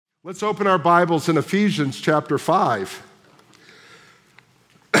Let's open our Bibles in Ephesians chapter 5.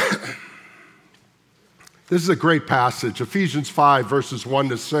 This is a great passage, Ephesians 5, verses 1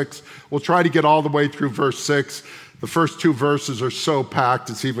 to 6. We'll try to get all the way through verse 6. The first two verses are so packed,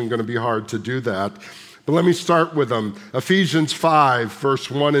 it's even going to be hard to do that. But let me start with them. Ephesians 5,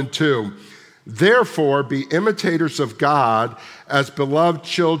 verse 1 and 2. Therefore, be imitators of God as beloved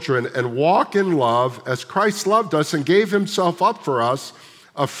children, and walk in love as Christ loved us and gave himself up for us,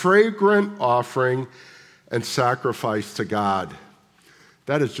 a fragrant offering and sacrifice to God.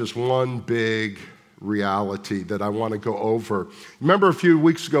 That is just one big reality that I want to go over. Remember a few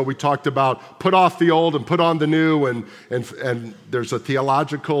weeks ago we talked about put off the old and put on the new, and there's a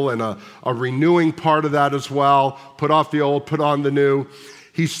theological and a renewing part of that as well. Put off the old, put on the new.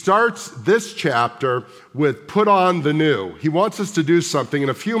 He starts this chapter with put on the new. He wants us to do something. In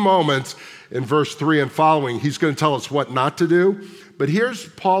a few moments, in verse 3 and following, he's going to tell us what not to do. But here's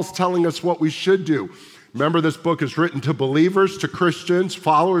Paul's telling us what we should do. Remember, this book is written to believers, to Christians,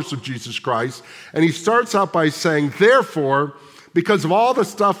 followers of Jesus Christ. And he starts out by saying, therefore, because of all the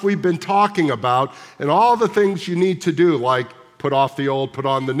stuff we've been talking about and all the things you need to do, like put off the old, put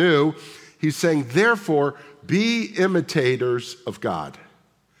on the new, he's saying, therefore, be imitators of God.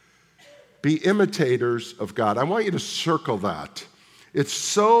 Be imitators of God. I want you to circle that. It's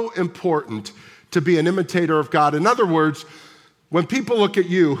so important to be an imitator of God. In other words, when people look at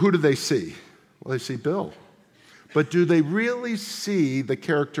you, who do they see? Well, they see Bill. But do they really see the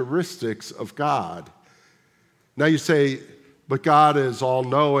characteristics of God? Now you say, but God is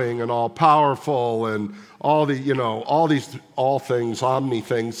all-knowing and all-powerful and all things, omni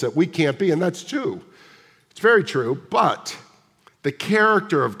things that we can't be, and that's true. It's very true, but the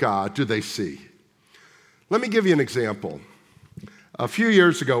character of God, do they see? Let me give you an example. A few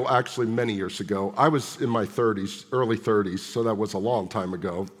years ago, actually many years ago, I was in my 30s, early 30s, so that was a long time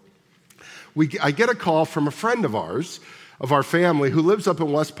ago. I get a call from a friend of ours, of our family, who lives up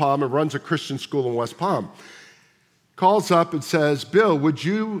in West Palm and runs a Christian school in West Palm. Calls up and says, Bill, would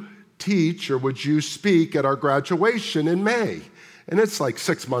you teach or would you speak at our graduation in May? And it's like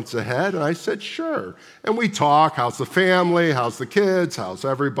 6 months ahead, and I said, sure. And we talk, how's the family, how's the kids, how's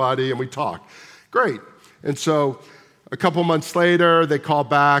everybody, and we talk. Great. And so a couple months later, they call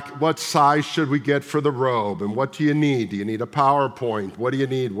back, what size should we get for the robe? And what do you need? Do you need a PowerPoint? What do you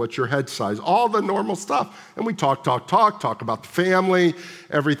need? What's your head size? All the normal stuff. And we talk about the family,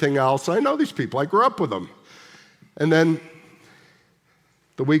 everything else. I know these people. I grew up with them. And then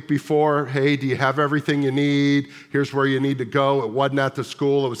the week before, hey, do you have everything you need? Here's where you need to go. It wasn't at the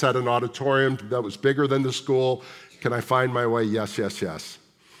school. It was at an auditorium that was bigger than the school. Can I find my way? Yes, yes, yes.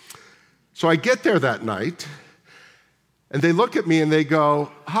 So I get there that night, and they look at me and they go,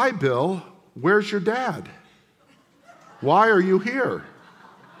 hi, Bill, where's your dad? Why are you here?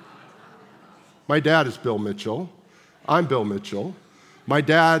 My dad is Bill Mitchell. I'm Bill Mitchell. My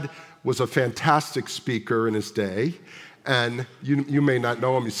dad was a fantastic speaker in his day. And you may not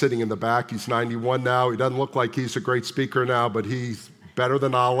know him. He's sitting in the back. He's 91 now. He doesn't look like he's a great speaker now, but he's better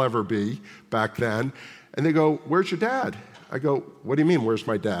than I'll ever be back then. And they go, where's your dad? I go, what do you mean, where's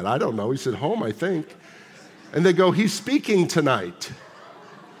my dad? I don't know. He's at home, I think. And they go, he's speaking tonight.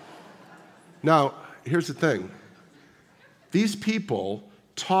 Now, here's the thing. These people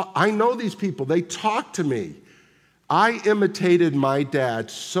talk, I know these people, they talk to me. I imitated my dad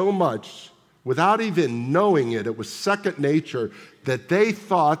so much without even knowing it. It was second nature that they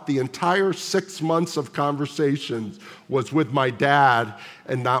thought the entire 6 months of conversations was with my dad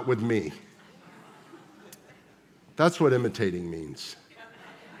and not with me. That's what imitating means.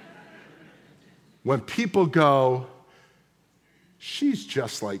 When people go, she's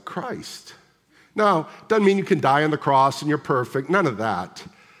just like Christ. Now, doesn't mean you can die on the cross and you're perfect, none of that.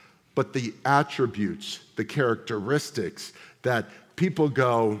 But the attributes, the characteristics that people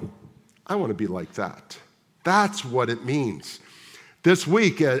go, I want to be like that. That's what it means. This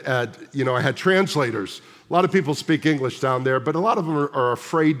week, I had translators. A lot of people speak English down there, but a lot of them are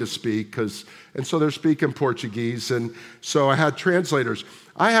afraid to speak, and so they're speaking Portuguese. And so I had translators.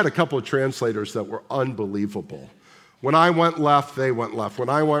 I had a couple of translators that were unbelievable. When I went left, they went left. When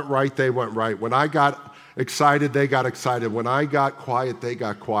I went right, they went right. When I got excited, they got excited. When I got quiet, they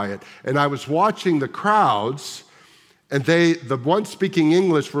got quiet. And I was watching the crowds, and the ones speaking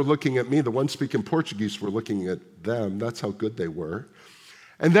English were looking at me. The ones speaking Portuguese were looking at them. That's how good they were.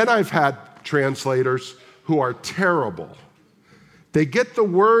 And then I've had translators who are terrible. They get the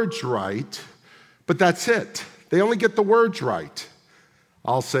words right, but that's it. They only get the words right.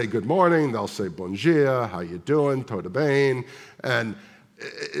 I'll say good morning, they'll say bom dia, how you doing, tudo bem, and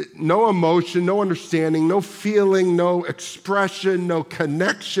no emotion, no understanding, no feeling, no expression, no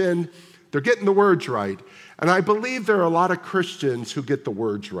connection. They're getting the words right. And I believe there are a lot of Christians who get the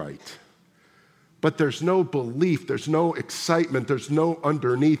words right. But there's no belief, there's no excitement, there's no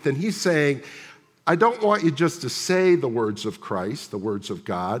underneath. And he's saying, I don't want you just to say the words of Christ, the words of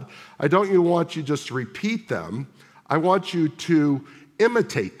God. I don't want you just to repeat them. I want you to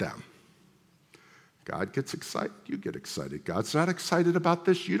imitate them. God gets excited, you get excited. God's not excited about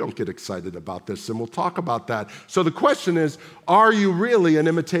this, you don't get excited about this. And we'll talk about that. So the question is, are you really an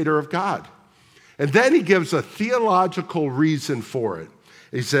imitator of God? And then he gives a theological reason for it.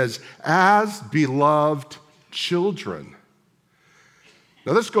 He says, as beloved children.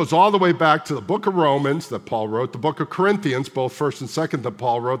 Now, this goes all the way back to the book of Romans that Paul wrote, the book of Corinthians, both 1st and 2nd that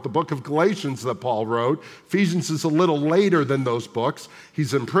Paul wrote, the book of Galatians that Paul wrote. Ephesians is a little later than those books.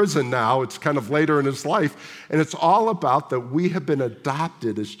 He's in prison now. It's kind of later in his life. And it's all about that we have been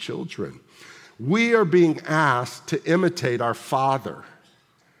adopted as children. We are being asked to imitate our Father.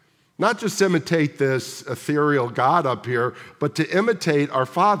 Not just imitate this ethereal God up here, but to imitate our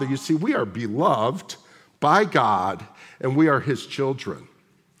Father. You see, we are beloved by God, and we are his children.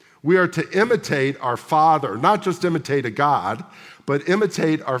 We are to imitate our Father, not just imitate a God, but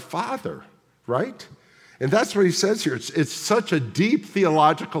imitate our Father, right? And that's what he says here. It's such a deep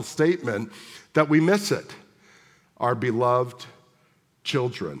theological statement that we miss it. Our beloved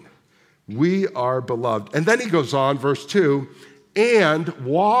children. We are beloved. And then he goes on, verse 2, and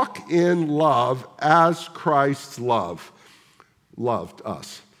walk in love as Christ loved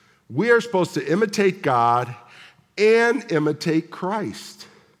us. We are supposed to imitate God and imitate Christ.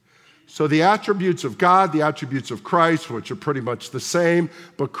 So the attributes of God, the attributes of Christ, which are pretty much the same,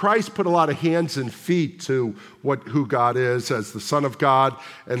 but Christ put a lot of hands and feet to who God is as the Son of God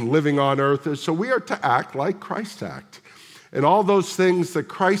and living on earth. So we are to act like Christ acted. And all those things that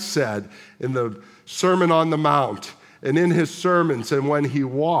Christ said in the Sermon on the Mount and in his sermons and when he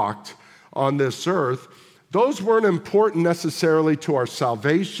walked on this earth, those weren't important necessarily to our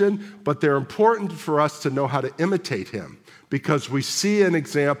salvation, but they're important for us to know how to imitate him because we see an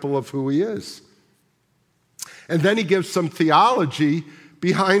example of who he is. And then he gives some theology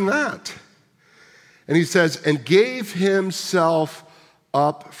behind that. And he says, and gave himself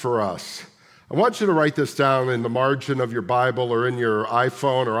up for us. I want you to write this down in the margin of your Bible or in your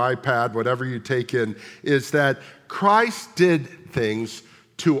iPhone or iPad, whatever you take in, is that Christ did things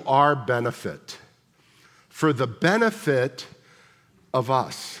to our benefit, for the benefit of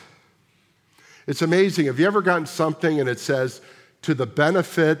us. It's amazing. Have you ever gotten something and it says, to the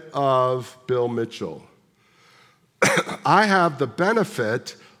benefit of Bill Mitchell? I have the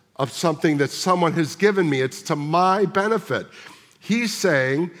benefit of something that someone has given me. It's to my benefit. He's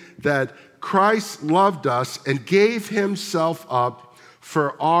saying that Christ loved us and gave himself up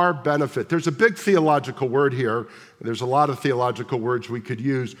for our benefit. There's a big theological word here. There's a lot of theological words we could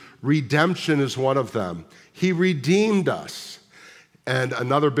use. Redemption is one of them. He redeemed us. And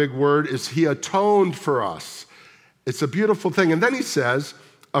another big word is he atoned for us. It's a beautiful thing. And then he says,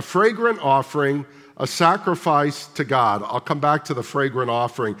 a fragrant offering, a sacrifice to God. I'll come back to the fragrant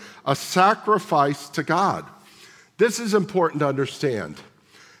offering. A sacrifice to God. This is important to understand,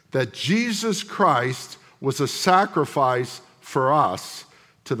 that Jesus Christ was a sacrifice for us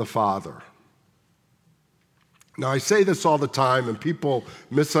to the Father. Now, I say this all the time, and people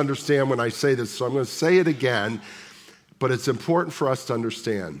misunderstand when I say this, so I'm going to say it again, but it's important for us to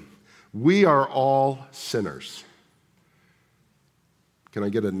understand. We are all sinners. Can I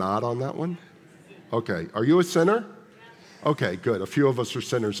get a nod on that one? Okay. Are you a sinner? Okay, good. A few of us are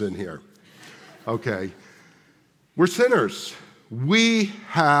sinners in here. Okay. We're sinners. We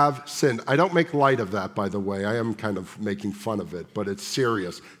have sinned. I don't make light of that, by the way. I am kind of making fun of it, but it's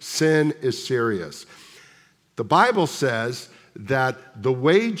serious. Sin is serious. The Bible says that the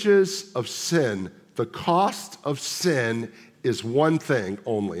wages of sin, the cost of sin, is one thing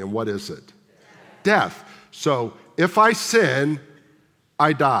only. And what is it? Death. So if I sin,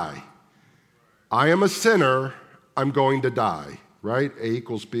 I die. I am a sinner, I'm going to die. Right? A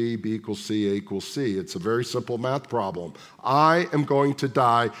equals B, B equals C, A equals C. It's a very simple math problem. I am going to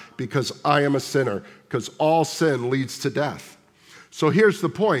die because I am a sinner, because all sin leads to death. So here's the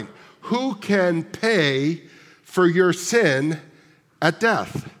point. Who can pay for your sin at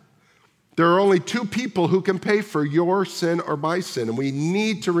death? There are only two people who can pay for your sin or my sin, and we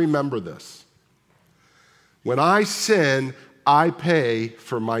need to remember this. When I sin, I pay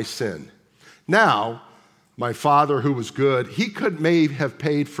for my sin. Now, My Father who was good, he may have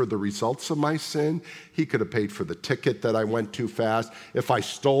paid for the results of my sin. He could have paid for the ticket that I went too fast. If I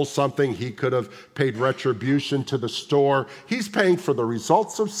stole something, he could have paid retribution to the store. He's paying for the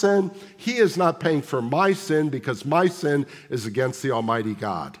results of sin. He is not paying for my sin because my sin is against the Almighty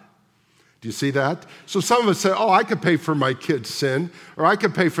God. Do you see that? So some of us say, I could pay for my kid's sin, or I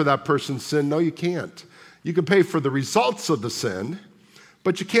could pay for that person's sin. No, you can't. You can pay for the results of the sin,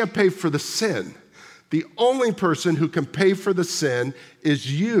 but you can't pay for the sin. The only person who can pay for the sin is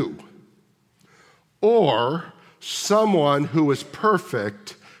you, or someone who is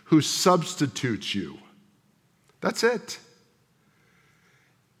perfect who substitutes you. That's it.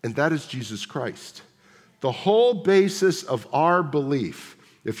 And that is Jesus Christ. The whole basis of our belief,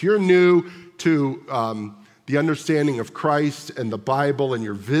 if you're new to the understanding of Christ and the Bible and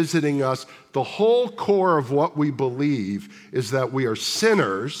you're visiting us, the whole core of what we believe is that we are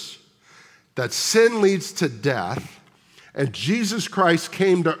sinners, that sin leads to death, and Jesus Christ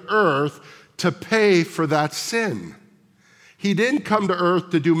came to earth to pay for that sin. He didn't come to earth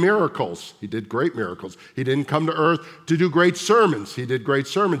to do miracles. He did great miracles. He didn't come to earth to do great sermons. He did great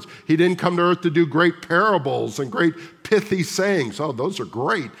sermons. He didn't come to earth to do great parables and great pithy sayings. Oh, those are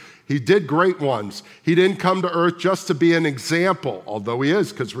great. He did great ones. He didn't come to earth just to be an example, although he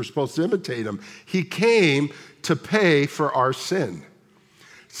is, because we're supposed to imitate him. He came to pay for our sin.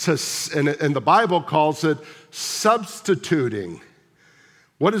 And the Bible calls it substituting.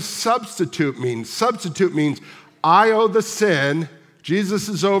 What does substitute mean? Substitute means I owe the sin. Jesus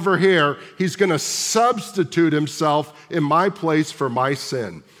is over here. He's going to substitute himself in my place for my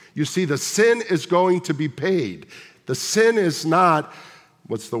sin. You see, the sin is going to be paid. The sin is not,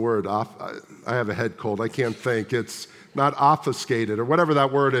 what's the word? I have a head cold. I can't think. It's not obfuscated or whatever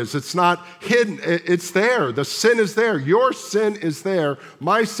that word is. It's not hidden. It's there. The sin is there. Your sin is there.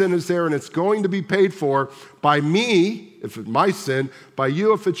 My sin is there, and it's going to be paid for by me, if it's my sin, by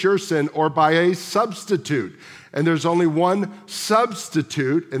you if it's your sin, or by a substitute. And there's only one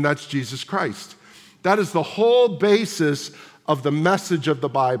substitute, and that's Jesus Christ. That is the whole basis of the message of the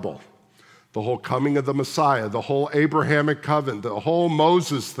Bible. The whole coming of the Messiah, the whole Abrahamic covenant, the whole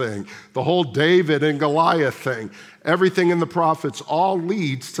Moses thing, the whole David and Goliath thing, everything in the prophets all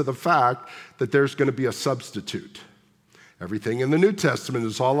leads to the fact that there's going to be a substitute. Everything in the New Testament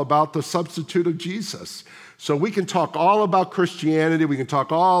is all about the substitute of Jesus. So we can talk all about Christianity, we can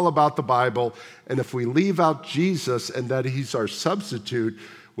talk all about the Bible, and if we leave out Jesus and that he's our substitute,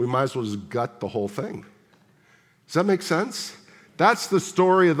 we might as well just gut the whole thing. Does that make sense? That's the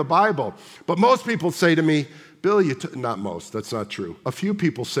story of the Bible. But most people say to me, Bill, not most, that's not true. A few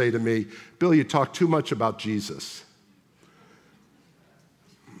people say to me, Bill, you talk too much about Jesus.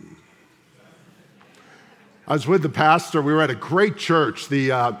 I was with the pastor. We were at a great church,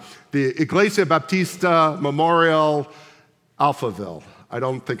 the Iglesia Baptista Memorial Alphaville. I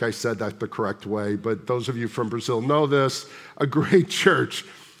don't think I said that the correct way, but those of you from Brazil know this, a great church.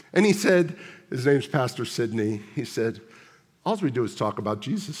 And he said, his name's Pastor Sidney, he said, all we do is talk about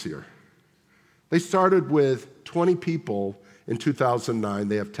Jesus here. They started with 20 people in 2009.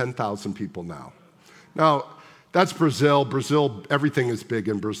 They have 10,000 people now. Now, that's Brazil. Brazil, everything is big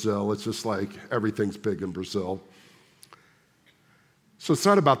in Brazil. It's just like everything's big in Brazil. So it's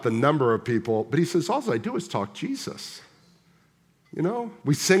not about the number of people, but he says, all I do is talk Jesus. You know,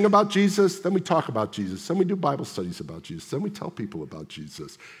 we sing about Jesus, then we talk about Jesus, then we do Bible studies about Jesus, then we tell people about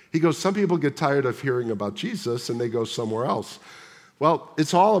Jesus. He goes, some people get tired of hearing about Jesus and they go somewhere else. Well,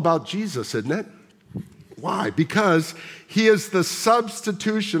 it's all about Jesus, isn't it? Why? Because he is the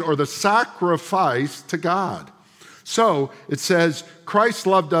substitution or the sacrifice to God. So it says, Christ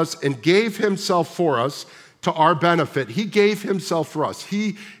loved us and gave himself for us to our benefit. He gave himself for us.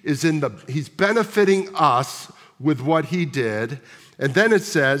 He's benefiting us with what he did. And then it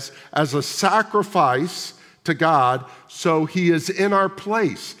says, as a sacrifice to God, so he is in our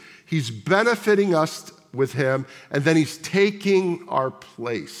place. He's benefiting us with him, and then he's taking our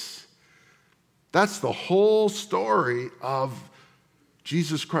place. That's the whole story of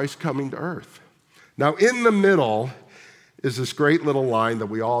Jesus Christ coming to earth. Now, in the middle is this great little line that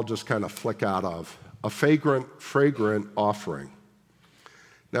we all just kind of flick out of, a fragrant offering.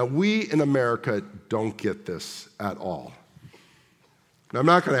 Now, we in America don't get this at all. Now, I'm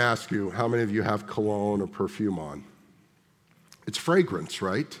not going to ask you how many of you have cologne or perfume on. It's fragrance,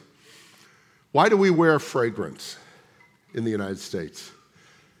 right? Why do we wear fragrance in the United States?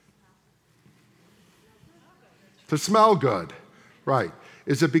 To smell good, right.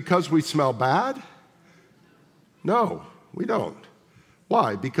 Is it because we smell bad? No, we don't.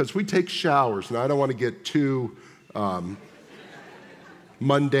 Why? Because we take showers. Now, I don't want to get too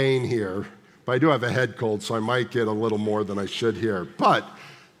mundane here but I do have a head cold, so I might get a little more than I should here. But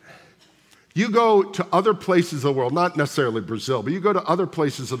you go to other places of the world, not necessarily Brazil, but you go to other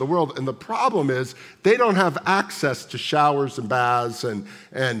places of the world, and the problem is they don't have access to showers and baths and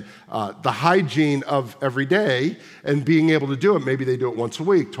the hygiene of every day and being able to do it. Maybe they do it once a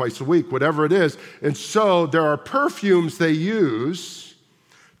week, twice a week, whatever it is. And so there are perfumes they use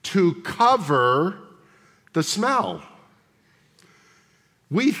to cover the smell.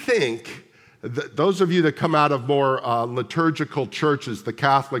 We think, those of you that come out of more liturgical churches, the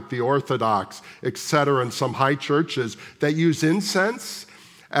Catholic, the Orthodox, etc., and some high churches that use incense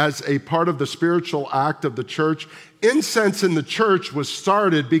as a part of the spiritual act of the church, incense in the church was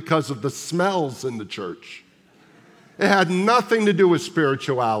started because of the smells in the church. It had nothing to do with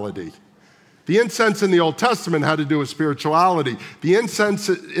spirituality. The incense in the Old Testament had to do with spirituality. The incense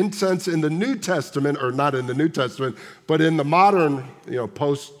in the New Testament, or not in the New Testament, but in the modern,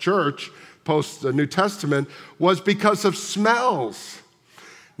 post-church, post-New Testament, was because of smells.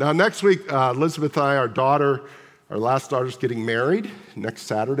 Now, next week, Elizabeth and I, our last daughter's getting married next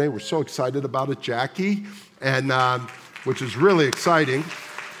Saturday. We're so excited about it, Jackie, and which is really exciting.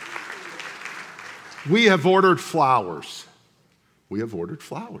 We have ordered flowers.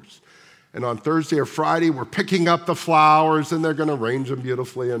 And on Thursday or Friday, we're picking up the flowers, and they're going to arrange them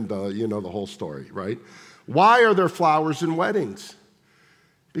beautifully, and the whole story, right? Why are there flowers in weddings?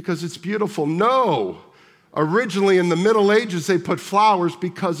 Because it's beautiful. No. Originally, in the Middle Ages, they put flowers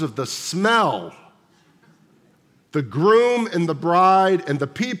because of the smell. The groom and the bride and the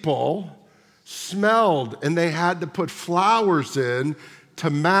people smelled, and they had to put flowers in to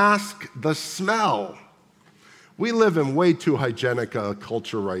mask the smell. We live in way too hygienic a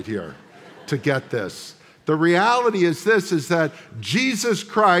culture right here to get this. The reality is this, is that Jesus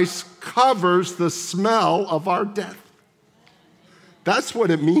Christ covers the smell of our death. That's what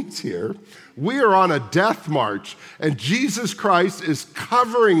it means here. We are on a death march, and Jesus Christ is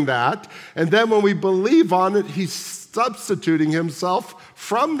covering that, and then when we believe on it, he's substituting himself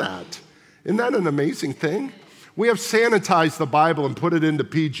from that. Isn't that an amazing thing? We have sanitized the Bible and put it into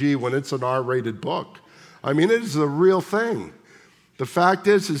PG when it's an R-rated book. I mean, it is a real thing. The fact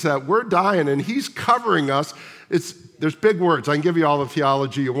is that we're dying, and he's covering us. There's big words. I can give you all the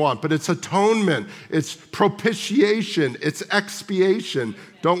theology you want, but it's atonement, it's propitiation, it's expiation.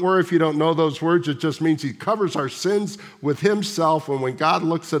 Don't worry if you don't know those words. It just means he covers our sins with himself, and when God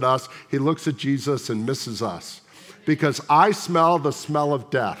looks at us, he looks at Jesus and misses us. Because I smell the smell of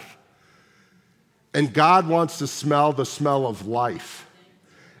death, and God wants to smell the smell of life,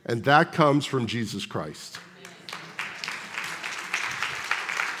 and that comes from Jesus Christ.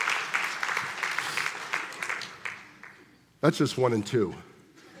 That's just 1 and 2.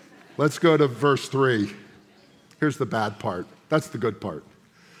 Let's go to verse 3. Here's the bad part. That's the good part.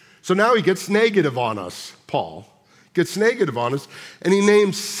 So now he gets negative on us, Paul. Gets negative on us, and he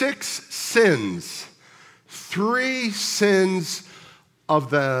names 6 sins. 3 sins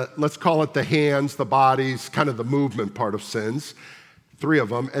of let's call it the hands, the bodies, kind of the movement part of sins. 3 of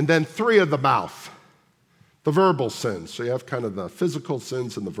them. And then 3 of the mouth, the verbal sins. So you have kind of the physical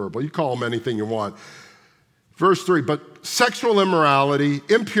sins and the verbal. You call them anything you want. Verse 3, but sexual immorality,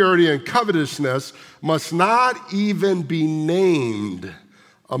 impurity, and covetousness must not even be named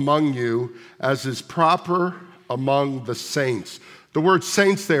among you as is proper among the saints. The word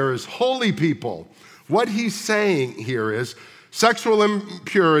saints there is holy people. What he's saying here is sexual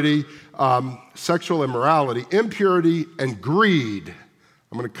impurity, sexual immorality, impurity, and greed.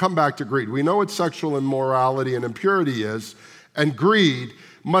 I'm going to come back to greed. We know what sexual immorality and impurity is, and greed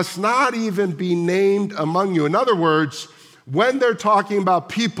must not even be named among you. In other words, when they're talking about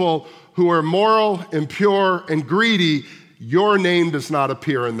people who are immoral, impure, and greedy, your name does not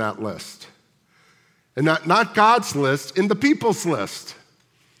appear in that list. And not God's list, in the people's list.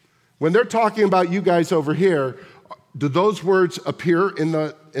 When they're talking about you guys over here, do those words appear in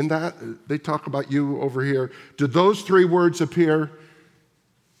that? They talk about you over here. Do those 3 words appear?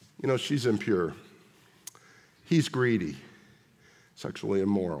 She's impure. He's greedy. Sexually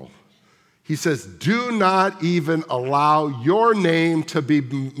immoral. He says, do not even allow your name to be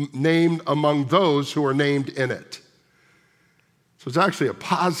named among those who are named in it. So it's actually a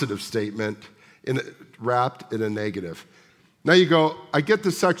positive statement wrapped in a negative. Now you go, I get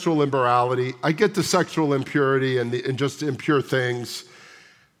the sexual immorality, I get the sexual impurity and just impure things,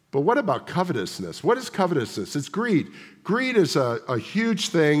 but what about covetousness? What is covetousness? It's greed. Greed is a huge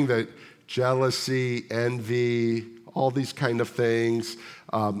thing that jealousy, envy, all these kind of things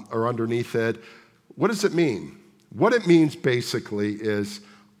are underneath it. What does it mean? What it means basically is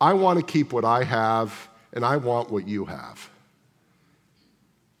I want to keep what I have and I want what you have.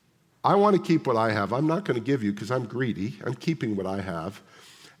 I want to keep what I have. I'm not going to give you because I'm greedy. I'm keeping what I have.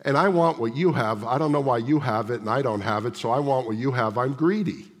 And I want what you have. I don't know why you have it and I don't have it, so I want what you have. I'm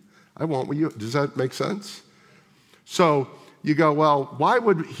greedy. I want what you... Does that make sense? So you go, well, why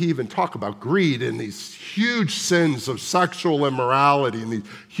would he even talk about greed and these huge sins of sexual immorality and these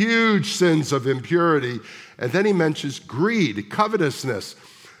huge sins of impurity? And then he mentions greed, covetousness.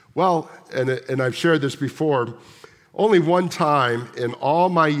 Well, and I've shared this before, only one time in all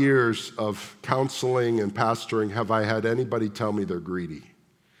my years of counseling and pastoring have I had anybody tell me they're greedy.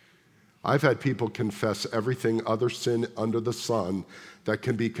 I've had people confess everything other sin under the sun that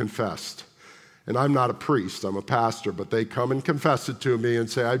can be confessed. And I'm not a priest, I'm a pastor, but they come and confess it to me and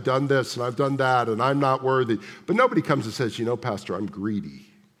say, I've done this and I've done that and I'm not worthy. But nobody comes and says, Pastor, I'm greedy.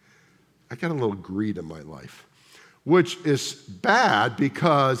 I got a little greed in my life, which is bad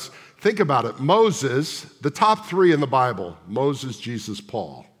because, think about it, Moses, the top three in the Bible, Moses, Jesus,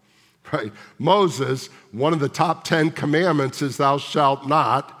 Paul, right? Moses, one of the top 10 commandments is thou shalt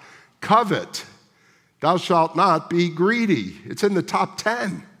not covet. Thou shalt not be greedy. It's in the top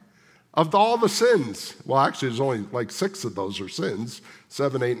 10 of all the sins. Well, actually, there's only like 6 of those are sins.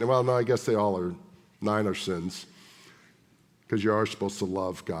 7, 8, well, no, I guess they all are, 9 are sins because you are supposed to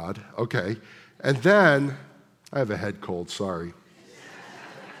love God. Okay. And then, I have a head cold, sorry.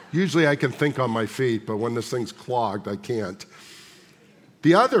 Usually I can think on my feet, but when this thing's clogged, I can't.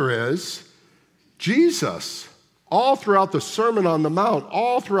 The other is Jesus. All throughout the Sermon on the Mount,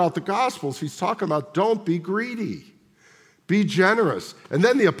 all throughout the Gospels, he's talking about don't be greedy, be generous. And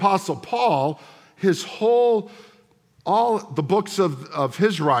then the Apostle Paul, all the books of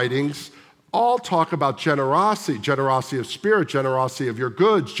his writings, all talk about generosity of spirit, generosity of your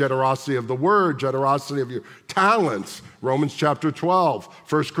goods, generosity of the word, generosity of your talents. Romans chapter 12,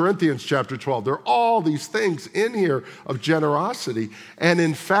 1 Corinthians chapter 12. There are all these things in here of generosity. And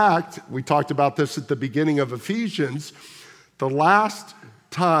in fact, we talked about this at the beginning of Ephesians. The last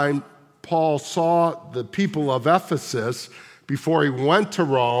time Paul saw the people of Ephesus before he went to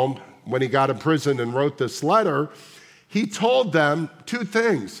Rome, when he got imprisoned and wrote this letter, he told them 2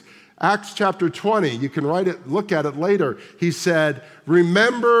 things. Acts chapter 20, you can look at it later. He said,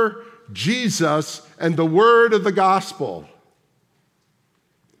 remember Jesus and the word of the gospel.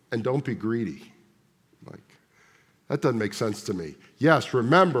 And don't be greedy. That doesn't make sense to me. Yes,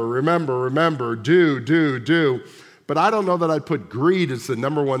 remember, do. But I don't know that I'd put greed as the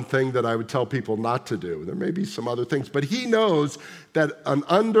number one thing that I would tell people not to do. There may be some other things, but he knows that an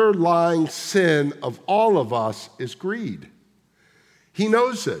underlying sin of all of us is greed. He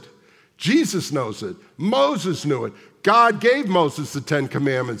knows it. Jesus knows it. Moses knew it. God gave Moses the 10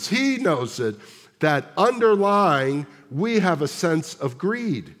 Commandments. He knows it, that underlying, we have a sense of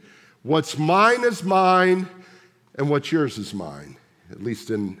greed. What's mine is mine, and what's yours is mine, at least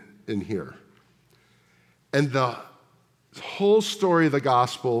in here. And the whole story of the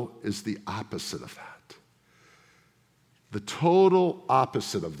gospel is the opposite of that. The total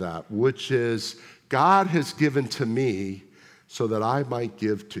opposite of that, which is God has given to me so that I might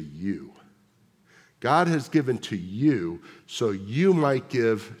give to you. God has given to you so you might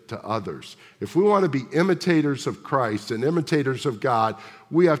give to others. If we want to be imitators of Christ and imitators of God,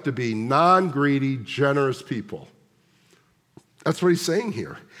 we have to be non-greedy, generous people. That's what he's saying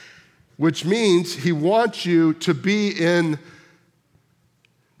here, which means he wants you to be in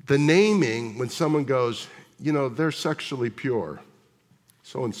the naming when someone goes, they're sexually pure,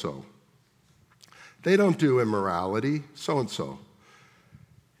 so-and-so. They don't do immorality, so-and-so.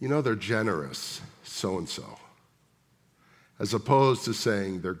 They're generous, so-and-so. As opposed to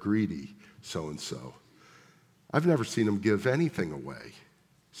saying they're greedy, so-and-so. I've never seen them give anything away,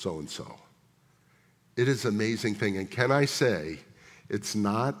 so-and-so. It is an amazing thing. And can I say, it's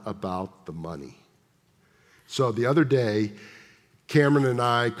not about the money. So the other day, Cameron and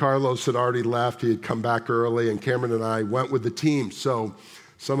I, Carlos had already left, he had come back early, and Cameron and I went with the team. So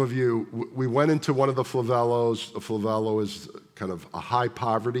some of you, we went into one of the favelos. The favela is kind of a high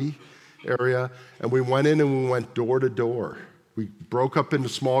poverty area. And we went in and we went door to door. We broke up into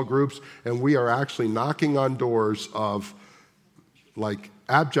small groups, and we are actually knocking on doors of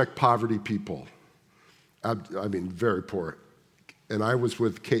abject poverty people. Very poor. And I was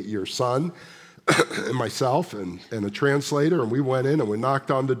with Kate, your son, and myself, and a translator, and we went in and we knocked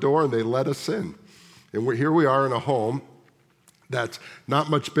on the door, and they let us in. And here we are in a home that's not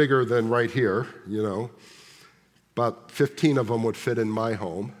much bigger than right here, About 15 of them would fit in my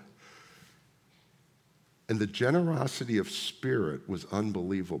home. And the generosity of spirit was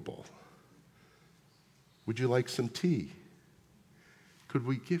unbelievable. Would you like some tea? Could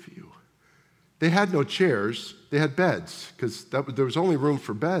we give you? They had no chairs. They had beds because there was only room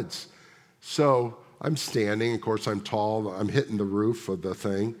for beds. So I'm standing, of course I'm tall, I'm hitting the roof of the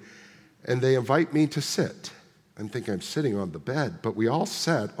thing, and they invite me to sit. I'm thinking I'm sitting on the bed, but we all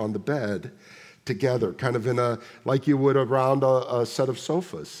sat on the bed together, kind of like you would around a set of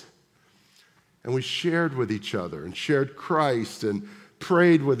sofas. And we shared with each other and shared Christ and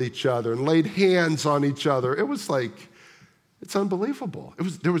prayed with each other and laid hands on each other. It was like, it's unbelievable.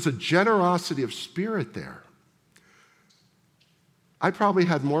 There was a generosity of spirit there. I probably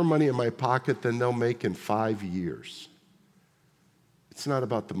had more money in my pocket than they'll make in 5 years. It's not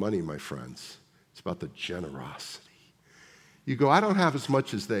about the money, my friends. It's about the generosity. You go, I don't have as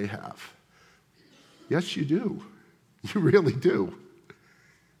much as they have. Yes, you do. You really do.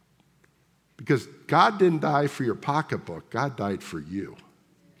 Because God didn't die for your pocketbook. God died for you.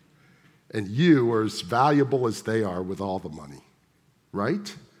 And you are as valuable as they are with all the money.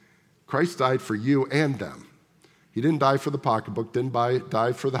 Right? Christ died for you and them. He didn't die for the pocketbook, didn't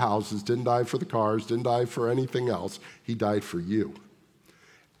die for the houses, didn't die for the cars, didn't die for anything else. He died for you.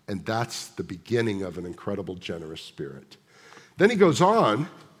 And that's the beginning of an incredible, generous spirit. Then he goes on,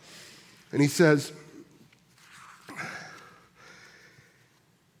 and he says,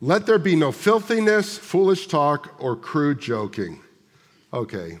 let there be no filthiness, foolish talk, or crude joking.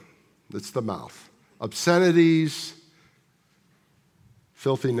 Okay, that's the mouth. Obscenities,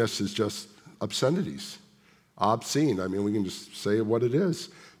 filthiness is just obscenities. Obscene, I mean, we can just say what it is.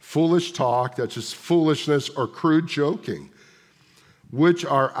 Foolish talk, that's just foolishness or crude joking, which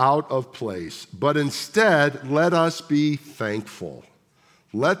are out of place. But instead, let us be thankful.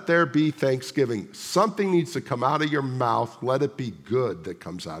 Let there be thanksgiving. Something needs to come out of your mouth. Let it be good that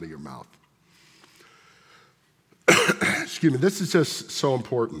comes out of your mouth. Excuse me, this is just so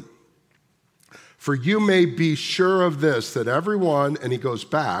important. For you may be sure of this, that everyone, and he goes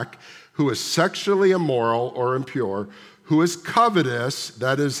back, who is sexually immoral or impure, who is covetous,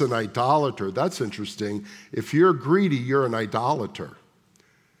 that is an idolater. That's interesting. If you're greedy, you're an idolater.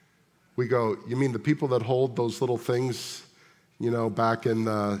 We go, you mean the people that hold those little things, back in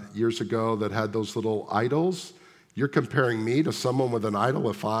years ago that had those little idols? You're comparing me to someone with an idol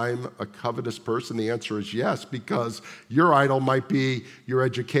if I'm a covetous person? The answer is yes, because your idol might be your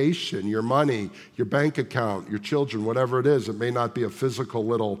education, your money, your bank account, your children, whatever it is. It may not be a physical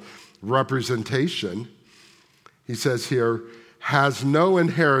little representation. He says here, has no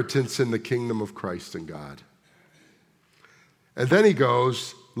inheritance in the kingdom of Christ and God. And then he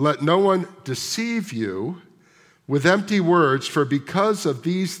goes, let no one deceive you with empty words, for because of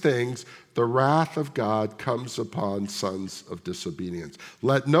these things, the wrath of God comes upon sons of disobedience.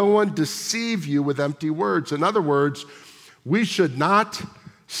 Let no one deceive you with empty words. In other words, we should not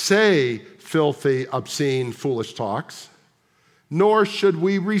say filthy, obscene, foolish talks, nor should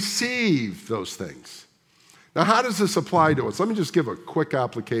we receive those things. Now, how does this apply to us? Let me just give a quick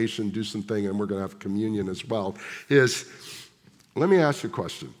application, do something, and we're going to have communion as well. Let me ask you a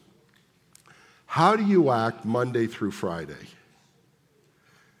question. How do you act Monday through Friday?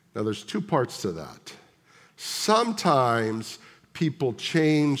 Now, there's two parts to that. Sometimes people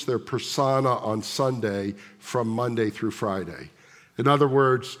change their persona on Sunday from Monday through Friday. In other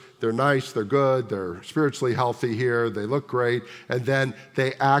words, they're nice, they're good, they're spiritually healthy here, they look great, and then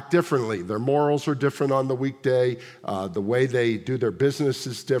they act differently. Their morals are different on the weekday. The way they do their business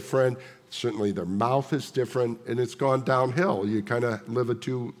is different. Certainly their mouth is different, and it's gone downhill. You kind of live a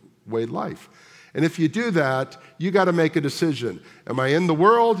two-way life. And if you do that, you got to make a decision. Am I in the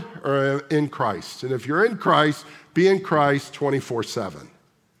world or in Christ? And if you're in Christ, be in Christ 24/7.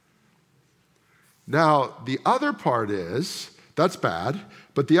 Now, the other part is, that's bad,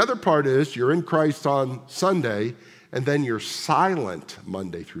 but the other part is you're in Christ on Sunday, and then you're silent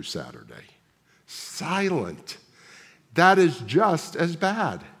Monday through Saturday. Silent. That is just as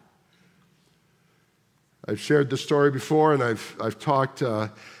bad. I've shared this story before, and I've talked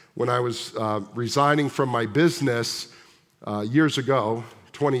when I was resigning from my business years ago,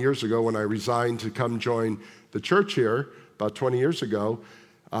 20 years ago, when I resigned to come join the church here, about 20 years ago.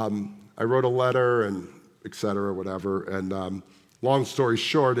 I wrote a letter and et cetera, whatever. And long story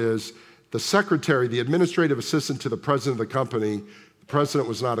short is the secretary, the administrative assistant to the president of the company, the president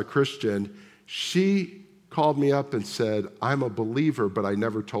was not a Christian. She called me up and said, I'm a believer, but I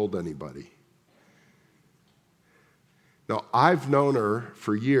never told anybody. Now, I've known her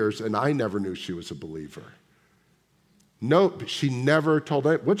for years, and I never knew she was a believer. No, she never told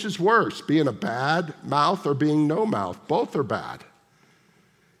anyone. Which is worse, being a bad mouth or being no mouth? Both are bad.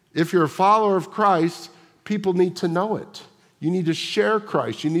 If you're a follower of Christ, people need to know it. You need to share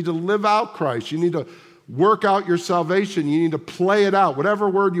Christ. You need to live out Christ. You need to work out your salvation. You need to play it out, whatever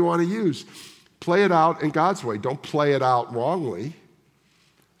word you want to use. Play it out in God's way. Don't play it out wrongly.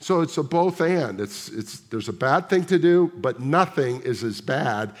 So it's a both and. There's a bad thing to do, but nothing is as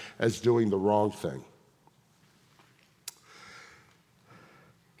bad as doing the wrong thing.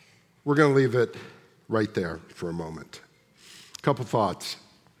 We're going to leave it right there for a moment. A couple thoughts.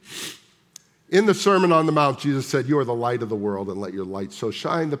 In the Sermon on the Mount, Jesus said, "You are the light of the world, and let your light so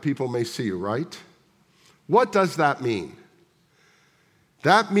shine that people may see you," right? What does that mean?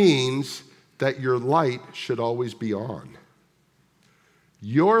 That means that your light should always be on.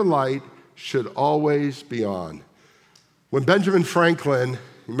 Your light should always be on. When Benjamin Franklin,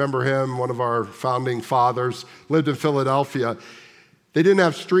 remember him, one of our founding fathers, lived in Philadelphia, they didn't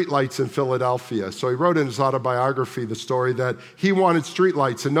have streetlights in Philadelphia. So he wrote in his autobiography the story that he wanted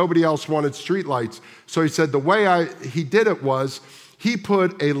streetlights and nobody else wanted streetlights. So he said the way he did it was he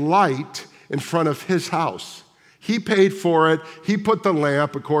put a light in front of his house. He paid for it. He put the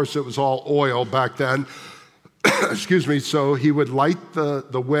lamp. Of course, it was all oil back then. Excuse me. So he would light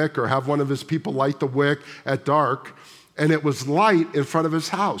the wick or have one of his people light the wick at dark, and it was light in front of his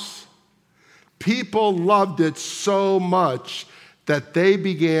house. People loved it so much that they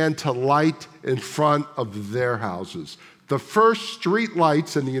began to light in front of their houses. The first street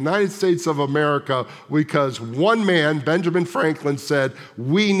lights in the United States of America, because one man, Benjamin Franklin, said,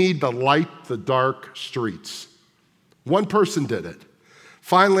 "We need to light the dark streets." One person did it.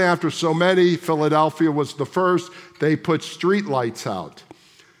 Finally, after so many, Philadelphia was the first. They put street lights out.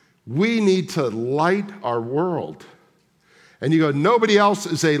 We need to light our world. And you go, nobody else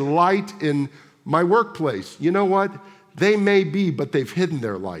is a light in my workplace. You know what? They may be, but they've hidden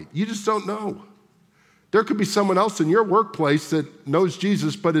their light. You just don't know. There could be someone else in your workplace that knows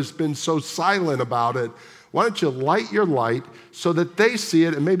Jesus but has been so silent about it. Why don't you light your light so that they see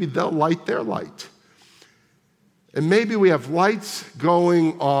it and maybe they'll light their light? And maybe we have lights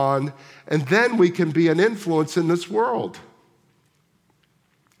going on, and then we can be an influence in this world.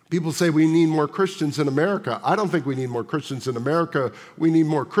 People say we need more Christians in America. I don't think we need more Christians in America. We need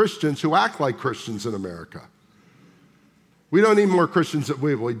more Christians who act like Christians in America. We don't need more Christians.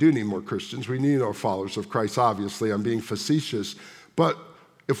 We do need more Christians. We need more followers of Christ, obviously. I'm being facetious. But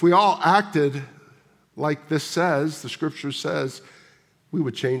if we all acted like this says, the scripture says, we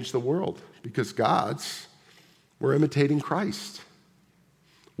would change the world because we're imitating Christ.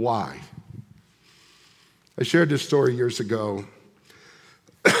 Why? I shared this story years ago.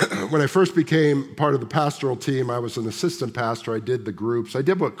 When I first became part of the pastoral team, I was an assistant pastor. I did the groups. I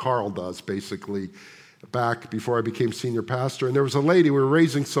did what Carl does, basically, back before I became senior pastor. And there was a lady, we were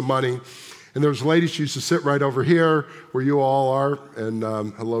raising some money, and there was a lady, she used to sit right over here where you all are. And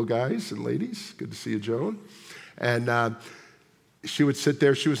hello, guys and ladies. Good to see you, Joan. And she would sit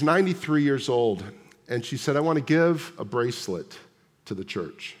there. She was 93 years old. And she said, "I want to give a bracelet to the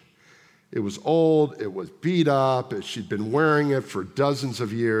church." It was old, it was beat up, she'd been wearing it for dozens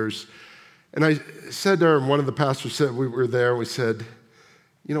of years. And I said to her, and one of the pastors said, we were there, and we said,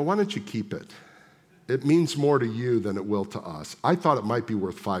 "Why don't you keep it? It means more to you than it will to us." I thought it might be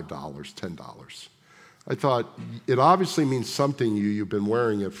worth $5, $10. I thought, it obviously means something to you. You've been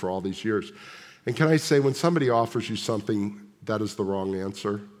wearing it for all these years. And can I say, when somebody offers you something, that is the wrong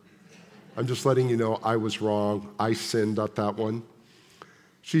answer. I'm just letting you know I was wrong. I sinned at that one.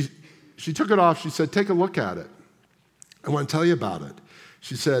 She took it off. She said, "Take a look at it. I want to tell you about it."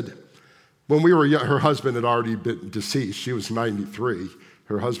 She said, when we were young, her husband had already been deceased. She was 93.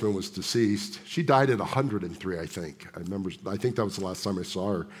 Her husband was deceased. She died at 103, I think. I think that was the last time I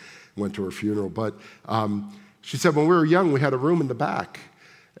saw her, went to her funeral. But she said, when we were young, we had a room in the back.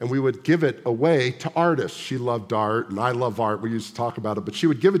 And we would give it away to artists. She loved art, and I love art. We used to talk about it. But she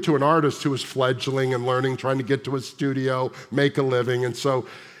would give it to an artist who was fledgling and learning, trying to get to a studio, make a living. And so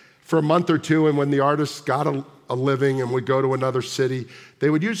for a month or two, and when the artist got a living and would go to another city,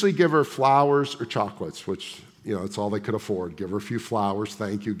 they would usually give her flowers or chocolates, which, it's all they could afford. Give her a few flowers,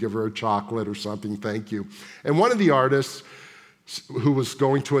 thank you. Give her a chocolate or something, thank you. And one of the artists who was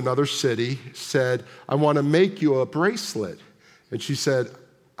going to another city said, "I want to make you a bracelet." And she said,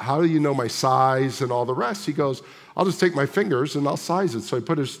 "How do you know my size and all the rest?" He goes, "I'll just take my fingers and I'll size it." So he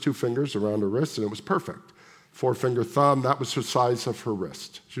put his 2 fingers around her wrist, and it was perfect. 4-finger thumb, that was the size of her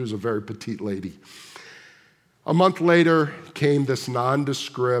wrist. She was a very petite lady. A month later came this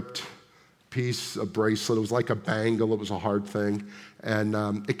nondescript piece of bracelet. It was like a bangle. It was a hard thing. And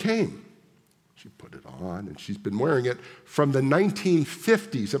it came. She put it on, and she's been wearing it from the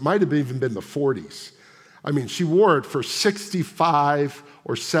 1950s. It might have even been the 40s. She wore it for 65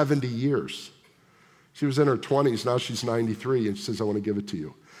 or 70 years. She was in her 20s, now she's 93, and she says, "I want to give it to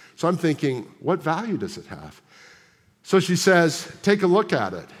you." So I'm thinking, what value does it have? So she says, "Take a look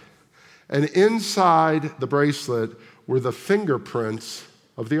at it." And inside the bracelet were the fingerprints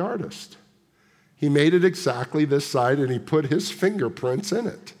of the artist. He made it exactly this side, and he put his fingerprints in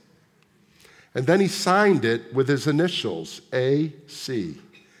it. And then he signed it with his initials, A.C.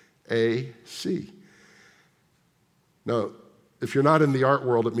 A.C. Now, if you're not in the art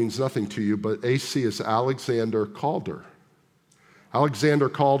world, it means nothing to you, but A.C. is Alexander Calder. Alexander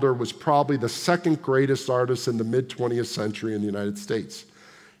Calder was probably the second greatest artist in the mid-20th century in the United States,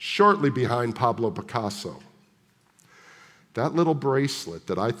 shortly behind Pablo Picasso. That little bracelet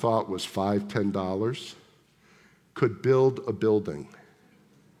that I thought was $5, $10 could build a building.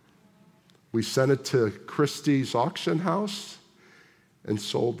 We sent it to Christie's auction house and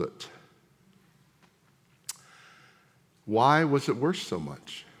sold it. Why was it worth so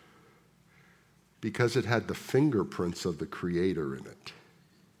much? Because it had the fingerprints of the Creator in it,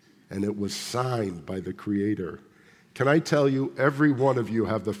 and it was signed by the Creator. Can I tell you, every one of you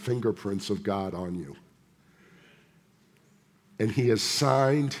have the fingerprints of God on you. And he has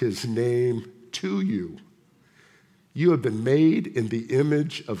signed his name to you. You have been made in the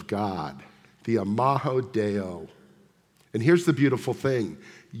image of God, the Imago Dei. And here's the beautiful thing.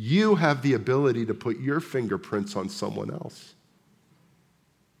 You have the ability to put your fingerprints on someone else.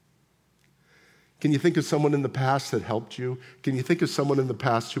 Can you think of someone in the past that helped you? Can you think of someone in the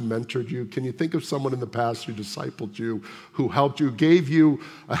past who mentored you? Can you think of someone in the past who discipled you, who helped you, gave you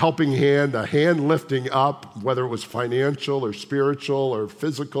a helping hand, a hand lifting up, whether it was financial or spiritual or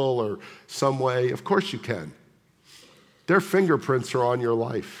physical or some way? Of course you can. Their fingerprints are on your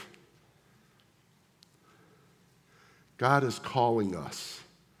life. God is calling us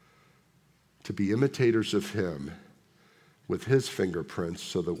to be imitators of him with his fingerprints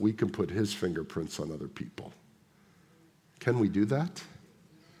so that we can put his fingerprints on other people. Can we do that?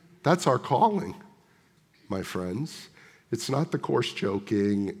 That's our calling, my friends. It's not the coarse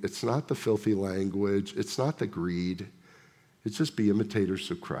joking. It's not the filthy language. It's not the greed. It's just be imitators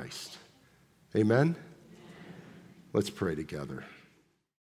of Christ. Amen? Let's pray together.